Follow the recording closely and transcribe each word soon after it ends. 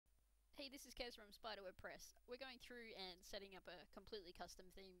Hey, this is Kez from SpiderWeb Press. We're going through and setting up a completely custom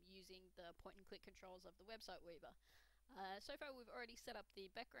theme using the point and click controls of the website weaver. So far we've already set up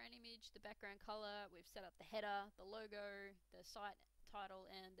the background image, the background color, we've set up the header, the logo, the site title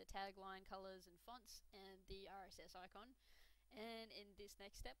and the tagline colors and fonts, and the RSS icon. And in this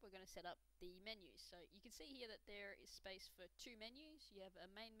next step we're going to set up the menus. So you can see here that there is space for two menus. You have a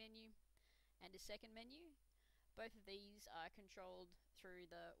main menu and a second menu. Both of these are controlled through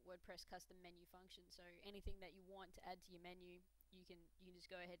the WordPress custom menu function, so anything that you want to add to your menu, you can just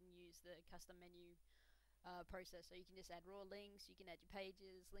go ahead and use the custom menu process. So you can just add raw links, you can add your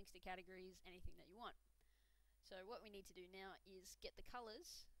pages, links to categories, anything that you want. So what we need to do now is get the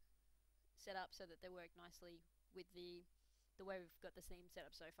colors set up so that they work nicely with the way we've got the theme set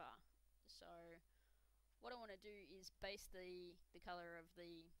up so far. So what I want to do is base the color of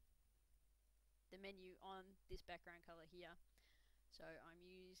the menu on this background color here. So I'm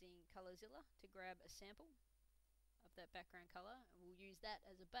using ColorZilla to grab a sample of that background color, and we'll use that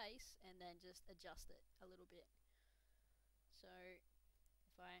as a base and then just adjust it a little bit. So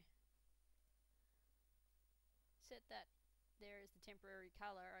if I set that there as the temporary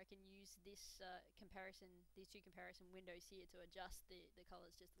color, I can use this these two comparison windows here to adjust the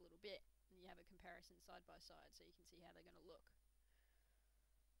colors just a little bit, and you have a comparison side by side so you can see how they're going to look.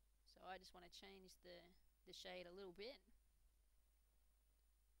 So I just want to change the shade a little bit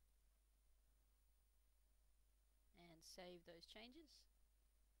and save those changes.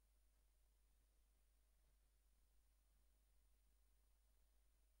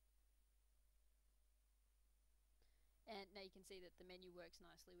 And now you can see that the menu works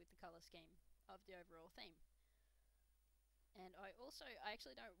nicely with the color scheme of the overall theme. And I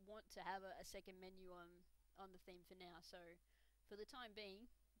actually don't want to have a second menu on the theme for now, so for the time being,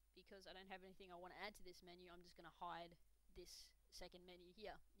 because I don't have anything I want to add to this menu, I'm just going to hide this second menu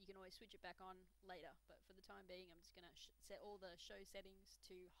here. You can always switch it back on later, but for the time being I'm just going to set all the show settings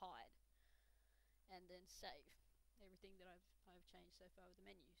to hide and then save everything that I've changed so far with the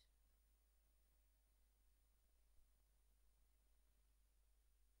menus.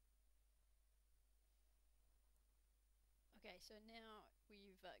 Okay, so now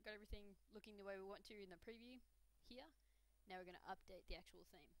we've got everything looking the way we want to in the preview here. Now we're going to update the actual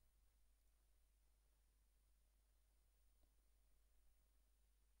theme.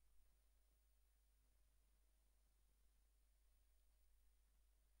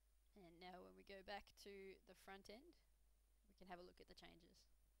 And now when we go back to the front end, we can have a look at the changes.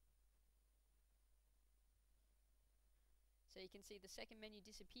 So you can see the second menu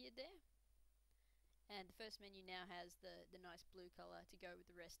disappeared there, and the first menu now has the nice blue color to go with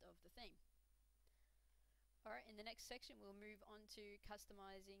the rest of the theme. Alright, in the next section we'll move on to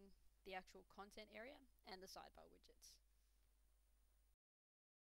customizing the actual content area and the sidebar widgets.